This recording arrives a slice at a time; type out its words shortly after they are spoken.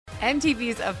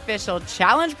MTV's official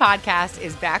Challenge podcast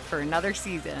is back for another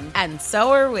season. And so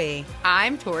are we.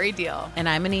 I'm Tori Deal. And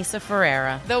I'm Anissa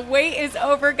Ferreira. The wait is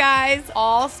over, guys.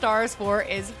 All Stars 4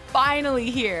 is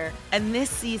finally here. And this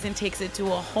season takes it to a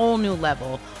whole new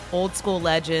level. Old school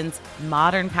legends,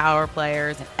 modern power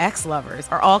players, and ex-lovers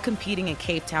are all competing in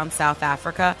Cape Town, South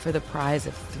Africa for the prize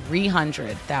of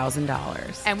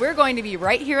 $300,000. And we're going to be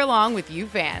right here along with you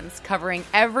fans, covering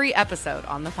every episode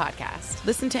on the podcast.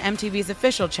 Listen to MTV's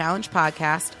official Challenge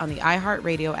podcast on the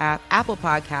iHeartRadio app, Apple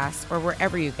Podcasts, or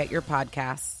wherever you get your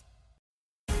podcasts.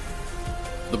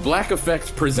 The Black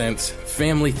Effect presents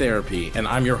Family Therapy, and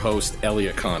I'm your host,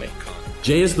 Elliot Connie.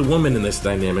 Jay is the woman in this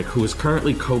dynamic who is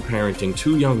currently co-parenting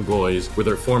 2 young boys with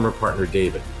her former partner,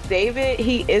 David. David,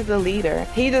 he is a leader.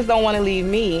 He just don't want to leave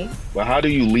me. But how do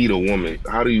you lead a woman?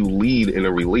 How do you lead in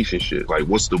a relationship? Like,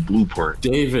 what's the blueprint?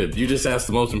 David, you just asked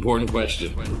the most important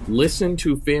question. Listen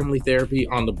to Family Therapy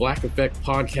on the Black Effect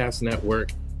Podcast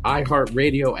Network,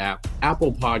 iHeartRadio app,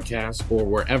 Apple Podcasts, or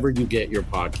wherever you get your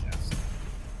podcasts.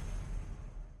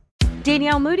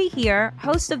 Danielle Moody here,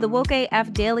 host of the Woke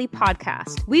AF Daily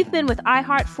podcast. We've been with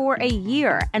iHeart for a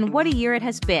year, and what a year it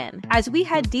has been. As we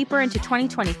head deeper into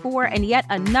 2024 and yet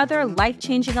another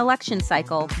life-changing election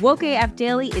cycle, Woke AF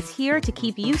Daily is here to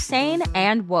keep you sane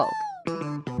and woke.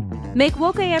 Make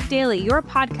Woke AF Daily your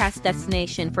podcast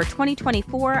destination for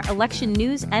 2024 election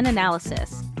news and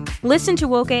analysis. Listen to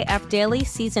Woke AF Daily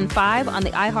Season 5 on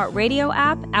the iHeartRadio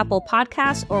app, Apple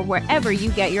Podcasts, or wherever you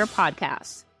get your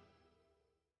podcasts.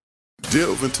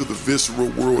 Delve into the visceral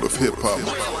world of hip-hop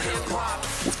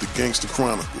with the Gangsta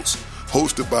Chronicles,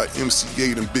 hosted by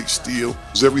MC8 and Big Steel.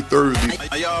 Every Thursday,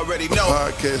 a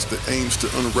podcast that aims to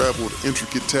unravel the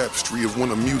intricate tapestry of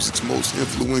one of music's most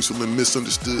influential and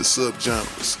misunderstood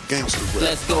subgenres, gangsta rap.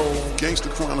 Let's go. Gangsta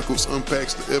Chronicles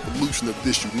unpacks the evolution of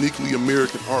this uniquely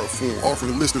American art form,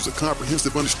 offering listeners a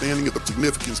comprehensive understanding of the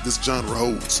significance this genre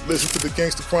holds. Listen to the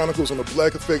Gangsta Chronicles on the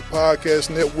Black Effect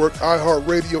Podcast Network,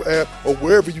 iHeartRadio app, or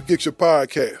wherever you get your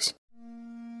podcasts.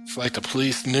 It's like the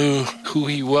police knew who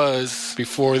he was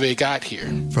before they got here.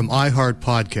 From iHeart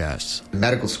Podcasts.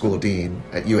 Medical school dean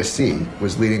at USC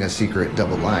was leading a secret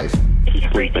double life. He's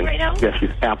breathing right now? Yes,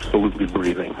 he's absolutely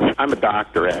breathing. I'm a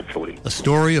doctor, actually. A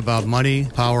story about money,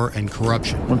 power, and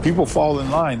corruption. When people fall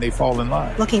in line, they fall in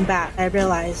line. Looking back, I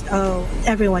realized,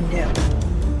 everyone knew.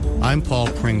 I'm Paul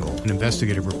Pringle, an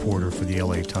investigative reporter for the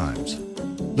LA Times.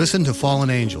 Listen to Fallen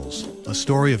Angels, a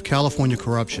story of California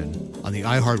corruption on the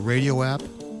iHeartRadio app,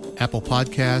 Apple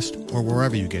Podcast, or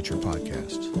wherever you get your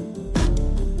podcasts.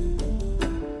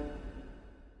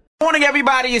 Morning,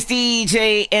 everybody. It's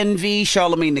DJ NV,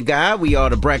 Charlamagne the Guy. We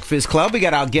are the Breakfast Club. We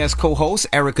got our guest co-host,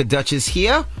 Erica Duchess,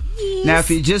 here. Yes. Now, if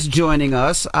you're just joining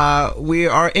us, we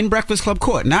are in Breakfast Club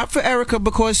court. Not for Erica,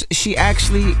 because she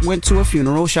actually went to a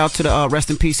funeral. Shout out to the rest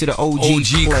in peace to the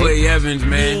OG Clay Evans,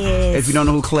 man. Yes. If you don't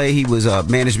know who Clay, he was a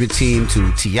management team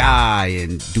to T.I.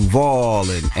 and Duval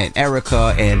and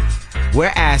Erica. And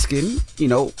we're asking,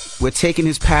 we're taking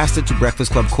his pastor to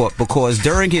Breakfast Club court because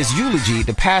during his eulogy,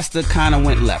 the pastor kind of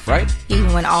went left, right? He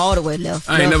went all the way left.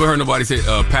 I ain't never heard nobody say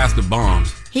pastor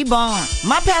bombs. He bombed.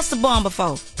 My pastor bombed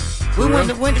before. We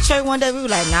went to church one day. We were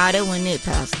like, nah, that wasn't it,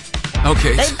 pastor.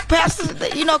 Okay. They pastors,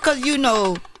 because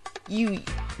you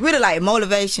really like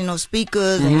motivational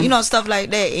speakers and stuff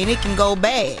like that, and it can go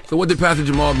bad. So what did Pastor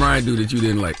Jamal Bryant do that you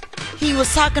didn't like? He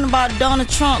was talking about Donald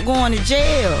Trump going to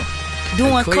jail,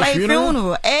 doing Clay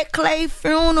funeral at Clay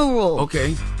funeral.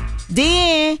 Okay.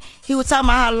 Then he was talking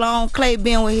about how long Clay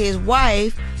been with his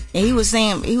wife. And he was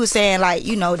saying like,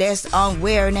 that's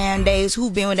unfair nowadays. Who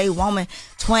been with a woman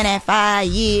 25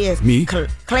 years? Me?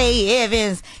 Clay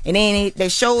Evans. And then they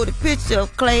showed the picture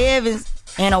of Clay Evans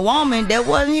and a woman that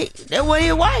wasn't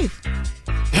his wife.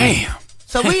 Damn.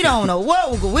 So we don't know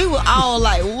we were all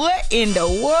like, what in the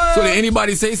world? So did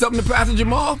anybody say something to Pastor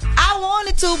Jamal? I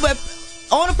wanted to, but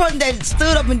only person that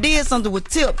stood up and did something was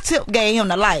Tip. Tip gave him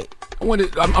the light.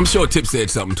 I'm sure Tip said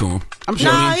something to him. I'm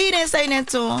sure. No, he didn't say nothing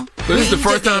to him. So this is the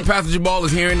first time Pastor Jamal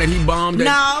is hearing that he bombed?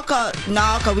 No, cause a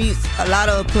lot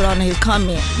of it put on his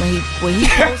comment when he posted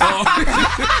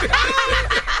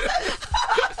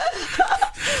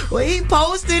when he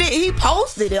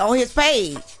posted it on his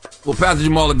page. Well, Pastor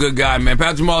Jamal a good guy, man.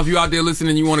 Pastor Jamal, if you out there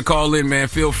listening and you want to call in, man,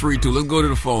 feel free to. Let's go to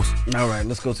the phones. All right,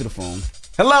 let's go to the phone.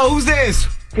 Hello, who's this?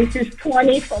 This is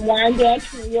 20 from Wyandotte,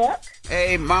 New York.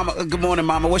 Hey, Mama. Good morning,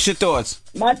 Mama. What's your thoughts?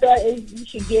 My thought is you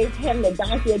should give him the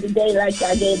donkey of the day like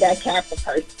I gave that Catholic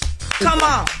person. Come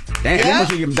on. Damn, you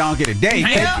must give him donkey of the day.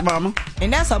 Thank you, Mama.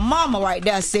 And that's a mama right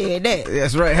there said that.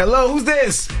 That's right. Hello, who's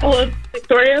this? Hello,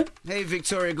 Victoria. Hey,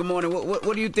 Victoria. Good morning. What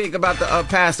do you think about the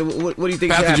pastor? What do you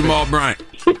think? Pastor Jamal Bryant.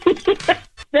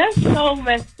 That's so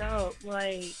messed up.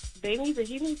 Like, he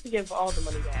needs to give all the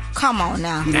money back. Come on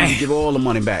now. He needs to give all the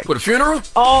money back. For the funeral?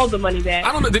 All the money back.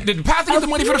 I don't know. Did the pastor get the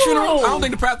money for the funeral? I don't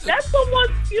think the pastor. That's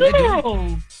someone's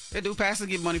funeral. They do. Pastors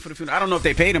get money for the funeral. I don't know if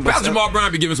they paid him. Pastor Jamal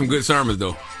Bryant be giving some good sermons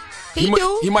though. He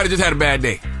do. He might have just had a bad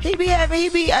day. He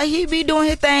be doing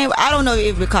his thing. I don't know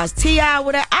if because T.I.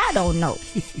 with that. I don't know.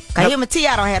 Cause him and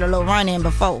T.I. don't had a little run in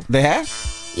before. They have?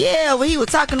 Yeah, well, he was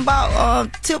talking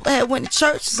about Tip had went to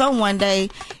church some one day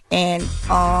and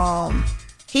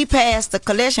he passed the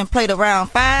collection plate around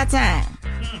 5 times.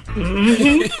 He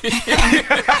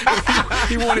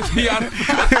wanted to be out. He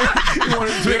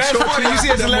wanted to make That's sure. funny. You see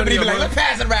a celebrity be like, let's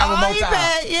pass it around one more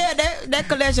time. Yeah, that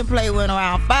collection plate went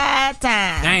around 5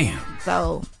 times. Damn.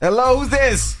 So. Hello, who's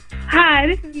this? Hi,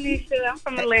 this is Nisha. I'm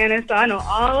from Atlanta, so I know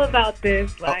all about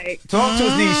this. Like, talk to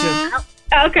us, Nisha.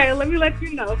 Okay, let me let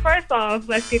you know. First off,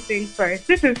 let's get things first.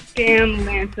 This is Scam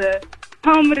Atlanta,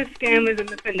 home of the scammers and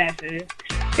the finesses.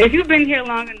 If you've been here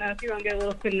long enough, you're going to get a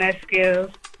little finesse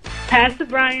skills. Pastor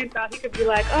Bryant thought he could be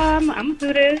like, I'm going to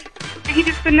do this. And he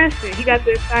just finessed it. He got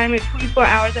the assignment 24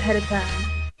 hours ahead of time.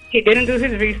 He didn't do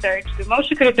his research. The most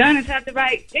you could have done is have the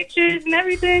right pictures and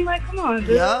everything. Like, come on,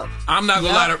 dude. Yep. I'm not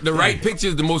gonna lie. The right picture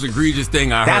is the most egregious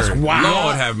thing I heard. That's wild.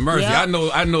 Lord have mercy. Yep.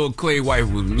 I know Clay's wife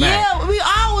was mad. Yeah, we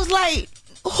always like,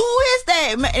 who is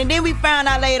that? And then we found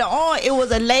out later on it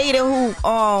was a lady who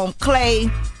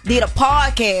Clay did a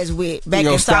podcast with back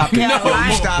in South Carolina.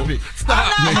 No, stop it.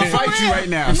 Stop. I'm gonna fight you right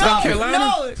now. Stop it.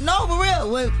 No, for real.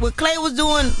 When Clay was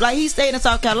doing, like, he stayed in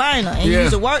South Carolina and he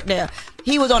used to work there.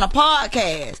 He was on a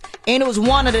podcast, and it was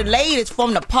one of the ladies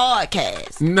from the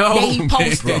podcast. No, that he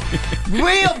posted.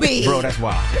 Real big. Bro, that's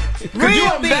wild. Real Could you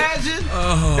big. imagine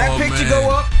that picture go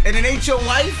up and it ain't your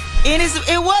wife? And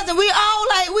it wasn't. We all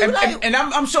like, and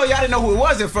I'm sure y'all didn't know who it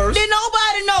was at first. Didn't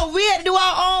nobody know. We had to do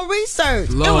our own research.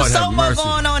 Lord there was so have much mercy.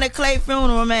 going on at Clay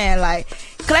funeral, man. Like,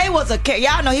 Clay was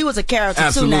y'all know he was a character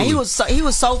Absolutely. too. Now he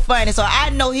was so funny. So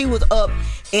I know he was up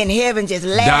in heaven just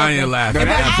laughing. Dying laughing.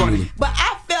 Absolutely. But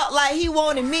I felt like he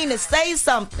wanted me to say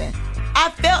something. I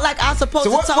felt like I was supposed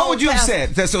So to tell what would you have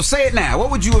said? So say it now.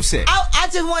 What would you have said? I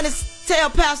just wanted to tell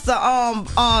Pastor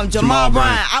Jamal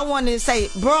Bryant. I wanted to say,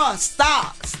 bruh,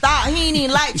 stop. He ain't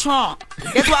even like Trump.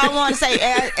 That's what I want to say.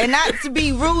 And not to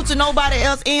be rude to nobody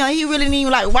else in here. He really didn't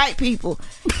even like white people.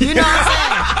 You know what I'm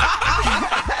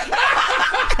saying?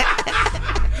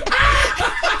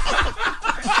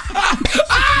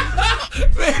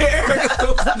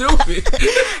 Stupid.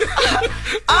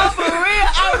 For real,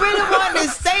 I really wanted to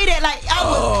say that. Like,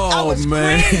 I was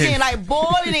cringing, like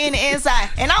boiling in the inside.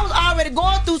 And I was already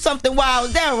going through something while I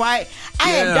was there, right? I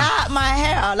had dyed my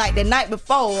hair like the night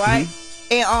before, right?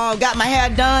 And got my hair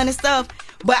done and stuff.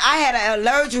 But I had an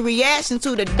allergic reaction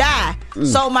to the dye.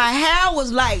 So my hair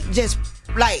was like just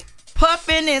like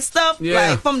puffing and stuff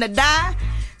like from the dye.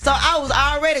 So I was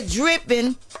already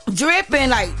dripping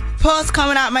like pus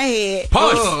coming out my head.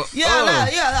 Pus?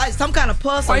 Like some kind of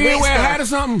pus. Why you ain't wear a stuff. hat or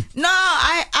something? No,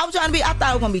 I was trying to be. I thought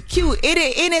it was gonna be cute. It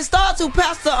didn't start to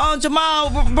Pastor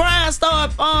Jamal Bryant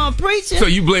start preaching. So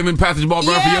you blaming Pastor Jamal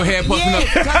Bryant for your hair puffing up?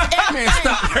 Man,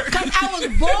 stop. Because I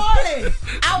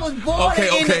was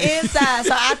boiling in the inside.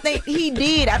 So I think he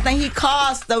did. I think he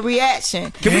caused the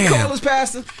reaction. Can we call this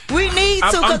pastor? We need to.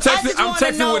 I'm Because I just want to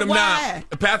texting know with him why.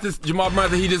 now. Pastor Jamal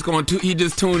Bryant, he just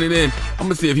tuning in. I'm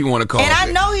gonna see if he want to call. And I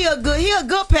know he a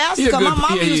good pastor. Because my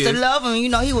mom used to love him. You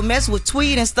know, he would mess with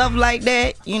Tweet and stuff like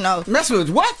that. You know, mess with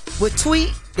what? With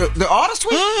Tweet. The artist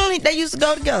Tweet? Mm-hmm, they used to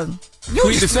go together.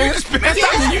 Tweet the same?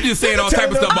 You just saying all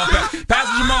type of stuff about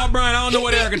Pastor Jamal Bryant. I don't know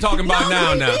what Erica talking about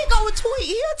now. He go with Tweet.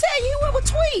 He'll tell you he went with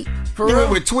Tweet. For real?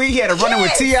 With Tweet, he had a running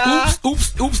with T.I.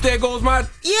 Oops, there goes my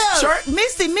shirt.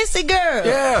 Missy girl.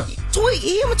 Yeah. Tweet,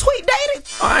 him and Tweet dated.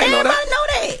 I ain't Everybody know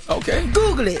that. Okay.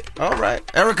 Google it. All right.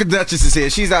 Erica Duchess is here.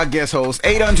 She's our guest host.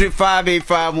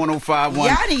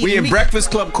 800-585-1051. We in Breakfast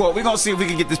Club Court. We're going to see if we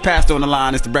can get this pastor on the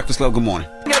line. It's the Breakfast Club. Good morning.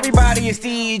 Everybody, it's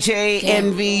DJ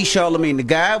NV, Charlamagne the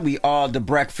Guy. We are the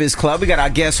Breakfast Club. We got our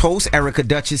guest host, Erica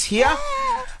Duchess, here.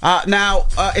 Now,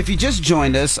 if you just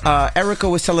joined us, Erica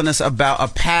was telling us about a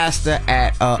pastor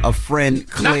at a friend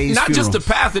Clay's Not funeral. just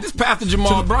a pastor. This Pastor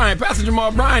Jamal Bryant. Pastor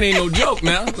Jamal Bryant ain't no joke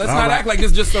now. Let's not act like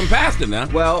it's just some pastor now.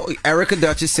 Well, Erica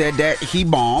Duchess said that he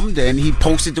bombed and he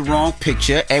posted the wrong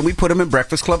picture, and we put him in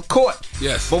Breakfast Club Court.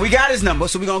 Yes. But we got his number,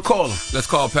 so we're going to call him. Let's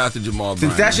call Pastor Jamal Bryant.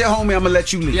 Since that's your homie, I'm going to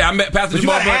let you leave. Yeah, I met Pastor But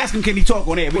Jamal you Bryant. ask him, can he talk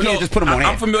on air? We can't just put him on air.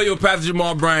 I'm familiar with Pastor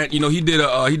Jamal Bryant. You know, he did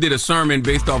a sermon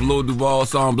based off Lil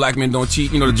Duval's song "Black Men Don't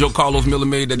Cheat." You know, the joke Carlos Miller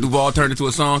made that Duval turned into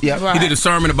a song. Yeah, right. He did a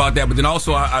sermon about that. But then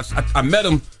also, I met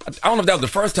him. I don't know if that was the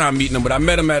first time meeting him, but I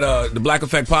met him at the Black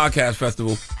Effect Podcast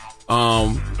Festival.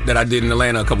 that I did in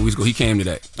Atlanta a couple weeks ago. He came to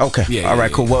that. Okay. Yeah. All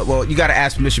right. Cool. Well, you got to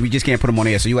ask permission. We just can't put him on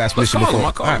the air, so you ask permission before.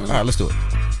 All right. Let's do it.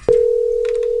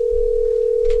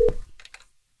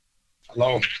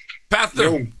 Hello.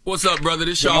 Pastor, what's up, brother?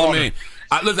 This Charlamagne.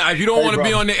 Listen, if you don't want to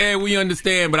be on the air, we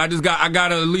understand, but I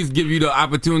gotta at least give you the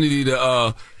opportunity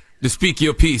to speak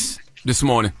your piece this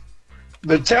morning.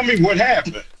 But tell me what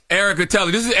happened. Erica, tell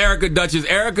her. This is Erica Duchess.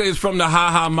 Erica is from the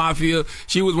Ha Ha Mafia.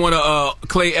 She was one of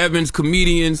Clay Evans'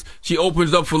 comedians. She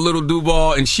opens up for Little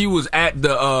Duval, and she was at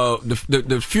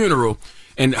the funeral.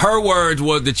 And her words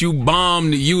was that you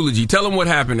bombed the eulogy. Tell them what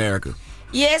happened, Erica.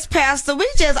 Yes, Pastor. We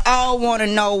just all want to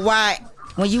know why,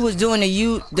 when you was doing the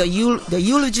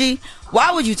eulogy,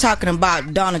 why were you talking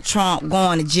about Donald Trump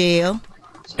going to jail?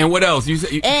 And what else? You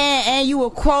said and you were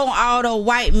quoting all the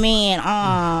white men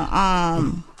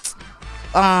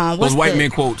those white men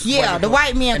quotes. Yeah, the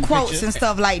white men quotes and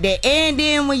stuff like that. And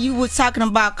then when you were talking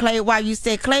about Clay's wife, you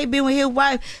said Clay been with his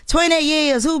wife 20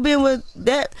 years. Who been with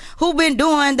that? Who been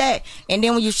doing that? And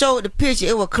then when you showed the picture,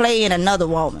 it was Clay and another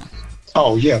woman.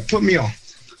 Oh yeah, put me on.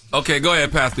 Okay, go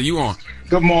ahead, Pastor. You on?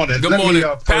 Good morning. Good morning,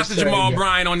 Pastor Jamal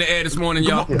Bryant on the air this morning,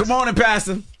 y'all. Good morning,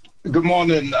 Pastor. Good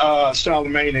morning,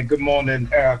 Charlamagne, and good morning,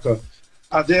 Erica.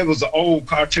 There was an old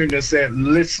cartoon that said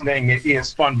listening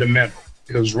is fundamental.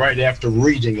 It was right after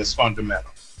reading is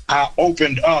fundamental. I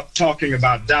opened up talking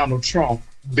about Donald Trump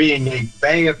being a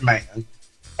bad man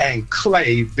and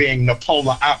Clay being the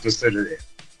polar opposite of that.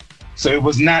 So it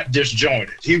was not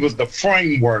disjointed. He was the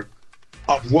framework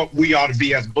of what we ought to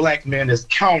be as black men is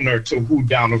counter to who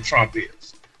Donald Trump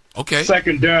is. Okay.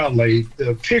 Secondarily,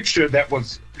 the picture that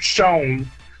was shown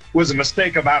was a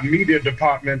mistake of our media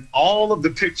department. All of the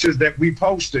pictures that we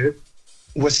posted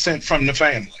was sent from the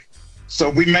family. So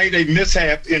we made a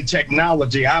mishap in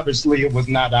technology. Obviously, it was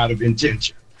not out of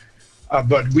intention.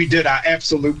 But we did our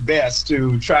absolute best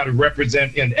to try to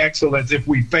represent in excellence. If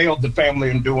we failed the family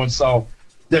in doing so,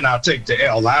 then I'll take the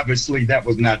L. Obviously, that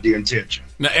was not the intention.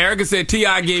 Now, Erica said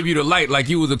T.I. gave you the light, like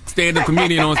you was a stand-up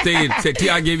comedian on stage. Said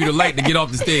T.I. gave you the light to get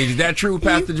off the stage. Is that true,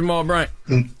 Pastor Jamal Bryant?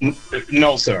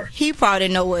 No, sir. He probably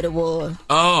didn't know what it was.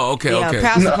 Oh, okay, yeah, okay.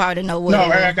 Pastor probably didn't know what it was.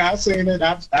 No, Erica, I've seen it.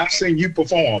 I've seen you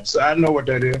perform, so I know what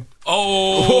that is.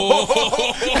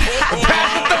 Oh.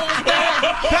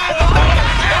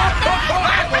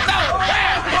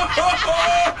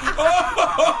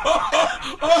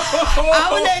 I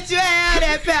will let you have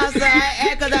that, Pastor,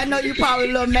 because I know you probably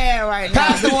a little mad right now.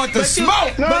 Pastor wants to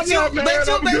smoke. But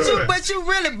you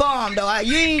really bombed, though.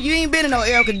 You ain't been in no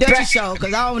Erica Duchess show,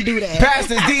 because I don't do that.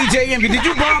 Pastor's DJ Envy. Did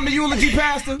you bomb the eulogy,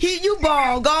 Pastor? You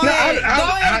bombed. Go ahead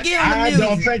and give him the music. I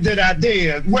don't think that I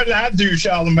did. What I do,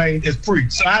 Charlamagne, is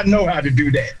preach. So I know how to do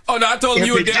that. Oh, no, I told him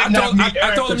you were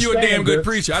a damn good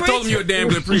preacher. I told him you were a damn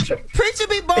good preacher. Preacher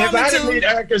be bombing, too. If I didn't meet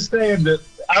Erica standard,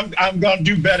 I'm gonna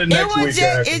do better next week.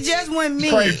 It just wasn't me.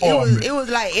 It was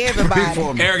like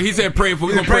everybody. Eric, he said pray for.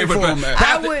 We're gonna pray for him.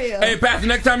 I will. Hey, Pastor,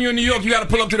 next time you're in New York, you gotta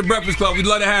pull up to the Breakfast Club. We'd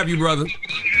love to have you, brother.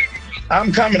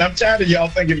 I'm coming. I'm tired of y'all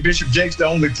thinking Bishop Jake's the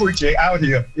only preacher out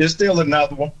here. There's still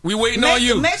another one. We waiting on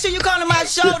you. Make sure you come to my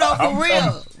show, though, for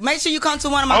real. Make sure you come to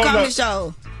one of my comedy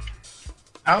shows.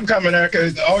 I'm coming,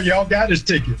 Erica. All y'all got is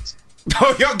tickets.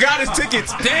 Oh, y'all got his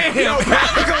tickets. Damn. Yo,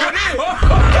 Pastor going in.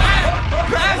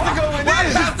 Pastor going in.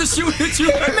 Pastor shoot at you.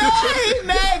 He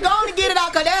mad. Go on and get it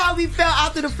out, because that's how we felt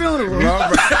after the funeral.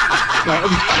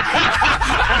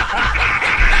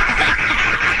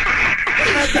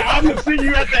 I'm going to see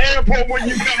you at the airport when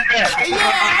you come back. Yeah,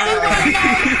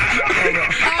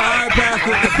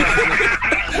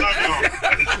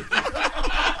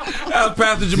 That was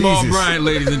Pastor Jamal Bryant,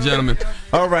 ladies and gentlemen.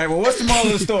 All right, well, what's the moral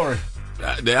of the story?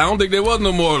 I don't think there was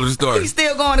no moral of the story. He's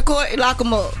still going to court. Lock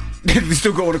him up. He's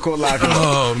still going to court, lock him up.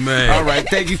 Oh, man. All right,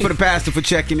 thank you for the pastor for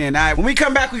checking in. All right, when we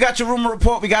come back, we got your rumor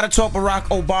report. We got to talk Barack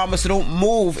Obama, so don't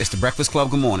move. It's The Breakfast Club.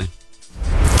 Good morning.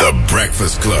 The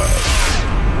Breakfast Club.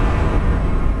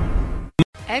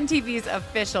 MTV's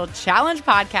official Challenge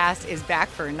podcast is back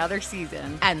for another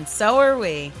season. And so are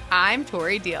we. I'm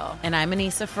Tori Deal. And I'm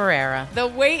Anissa Ferreira. The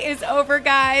wait is over,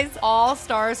 guys. All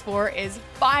Stars 4 is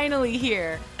finally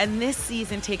here. And this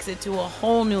season takes it to a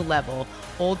whole new level.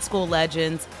 Old school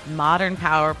legends, modern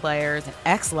power players, and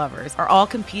ex-lovers are all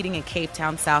competing in Cape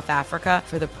Town, South Africa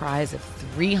for the prize of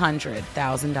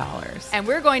 $300,000. And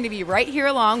we're going to be right here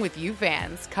along with you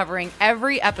fans, covering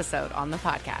every episode on the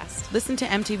podcast. Listen to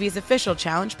MTV's official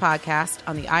Challenge podcast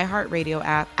on the iHeartRadio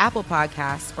app, Apple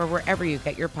Podcasts, or wherever you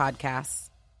get your podcasts.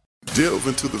 Delve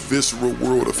into the visceral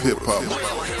world of hip-hop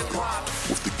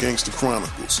with the Gangster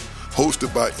Chronicles,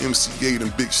 hosted by MC8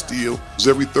 and Big Steel.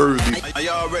 Every Thursday, a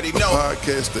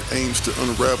podcast that aims to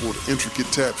unravel the intricate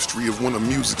tapestry of one of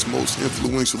music's most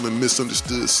influential and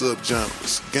misunderstood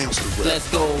subgenres, gangster rap. Let's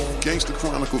go. Gangster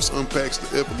Chronicles unpacks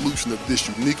the evolution of this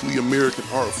uniquely American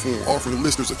art form, offering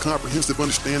listeners a comprehensive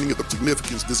understanding of the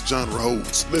significance this genre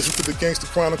holds. Listen to the Gangster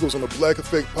Chronicles on the Black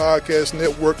Effect Podcast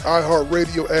Network,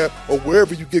 iHeartRadio app, or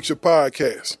wherever you get your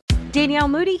podcasts. Danielle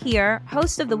Moody here,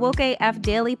 host of the Woke AF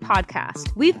Daily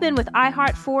podcast. We've been with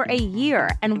iHeart for a year,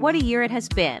 and what a year it has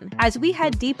been. As we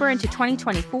head deeper into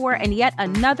 2024 and yet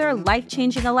another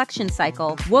life-changing election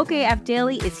cycle, Woke AF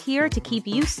Daily is here to keep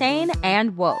you sane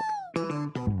and woke.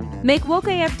 Make Woke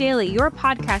AF Daily your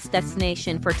podcast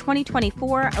destination for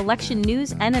 2024 election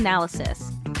news and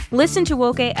analysis. Listen to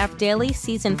Woke AF Daily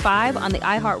Season 5 on the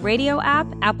iHeartRadio app,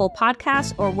 Apple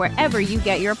Podcasts, or wherever you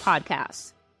get your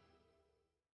podcasts.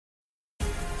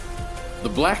 The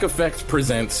Black Effect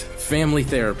presents Family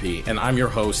Therapy, and I'm your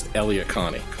host, Elliot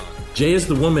Connie. Jay is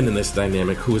the woman in this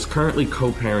dynamic who is currently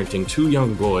co-parenting 2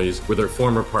 young boys with her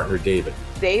former partner, David.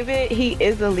 David, he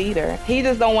is a leader. He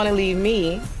just don't want to leave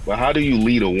me. But how do you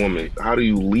lead a woman? How do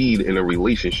you lead in a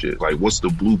relationship? Like, what's the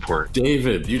blueprint?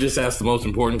 David, you just asked the most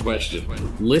important question.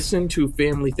 Listen to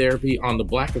Family Therapy on the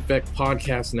Black Effect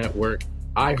Podcast Network,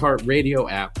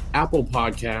 iHeartRadio app, Apple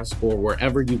Podcasts, or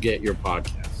wherever you get your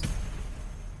podcasts.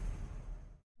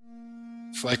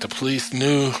 It's like the police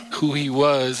knew who he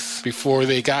was before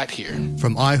they got here.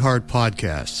 From iHeart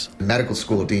Podcasts. Medical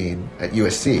school dean at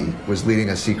USC was leading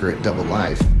a secret double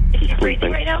life. She's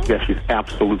breathing right now? Yes, she's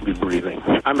absolutely breathing.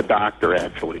 I'm a doctor,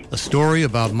 actually. A story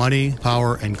about money,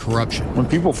 power, and corruption. When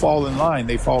people fall in line,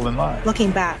 they fall in line.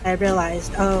 Looking back, I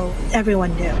realized,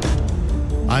 everyone knew.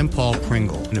 I'm Paul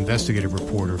Pringle, an investigative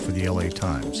reporter for the LA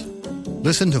Times.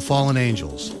 Listen to Fallen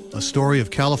Angels, a story of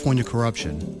California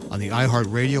corruption on the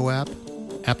iHeartRadio app,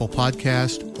 Apple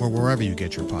Podcast, or wherever you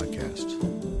get your podcasts.